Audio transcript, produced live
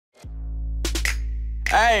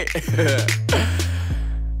Hey,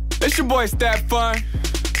 it's your boy Stab Fun.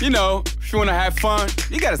 You know, if you wanna have fun,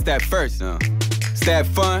 you gotta stab first, huh? Stab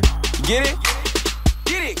Fun, you get it?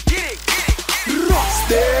 Get it, get it, get it.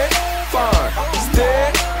 Stab Fun,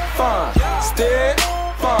 Stab Fun, Stab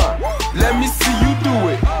Fun. Let me see you do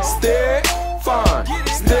it. Stab Fun,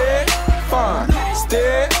 Stab Fun,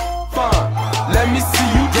 Stab Fun. Let me see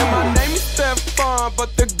you do it. Yeah, my name is Stab Fun,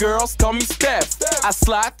 but the girls call me Steph. I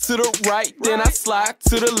slide to the right, then I slide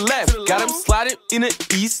to the left. Got them sliding in the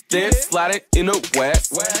east, then sliding in the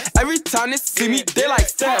west. Every time they see me, they like,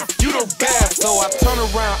 Steph, you the best. So I turn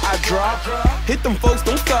around, I drop, hit them folks,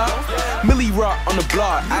 don't stop. Millie Rock on the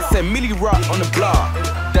block, I said Millie Rock on the block.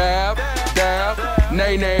 Dab, dab,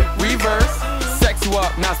 nay, nay, reverse. Sex you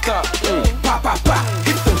up, now stop. Pop, pop, pop,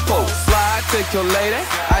 hit them folks. Slide, take your lady,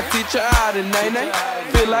 I teach her how to nay-nay.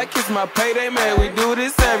 Feel like it's my payday, man, we do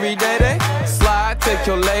this every day, day. Slide, take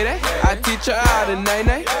your lady, I teach her how to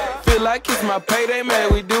nay-nay. Feel like it's my payday,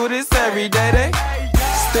 man, we do this every day, day.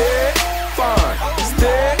 Stay fun,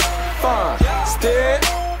 stay fun, stay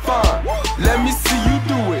fun. Let me see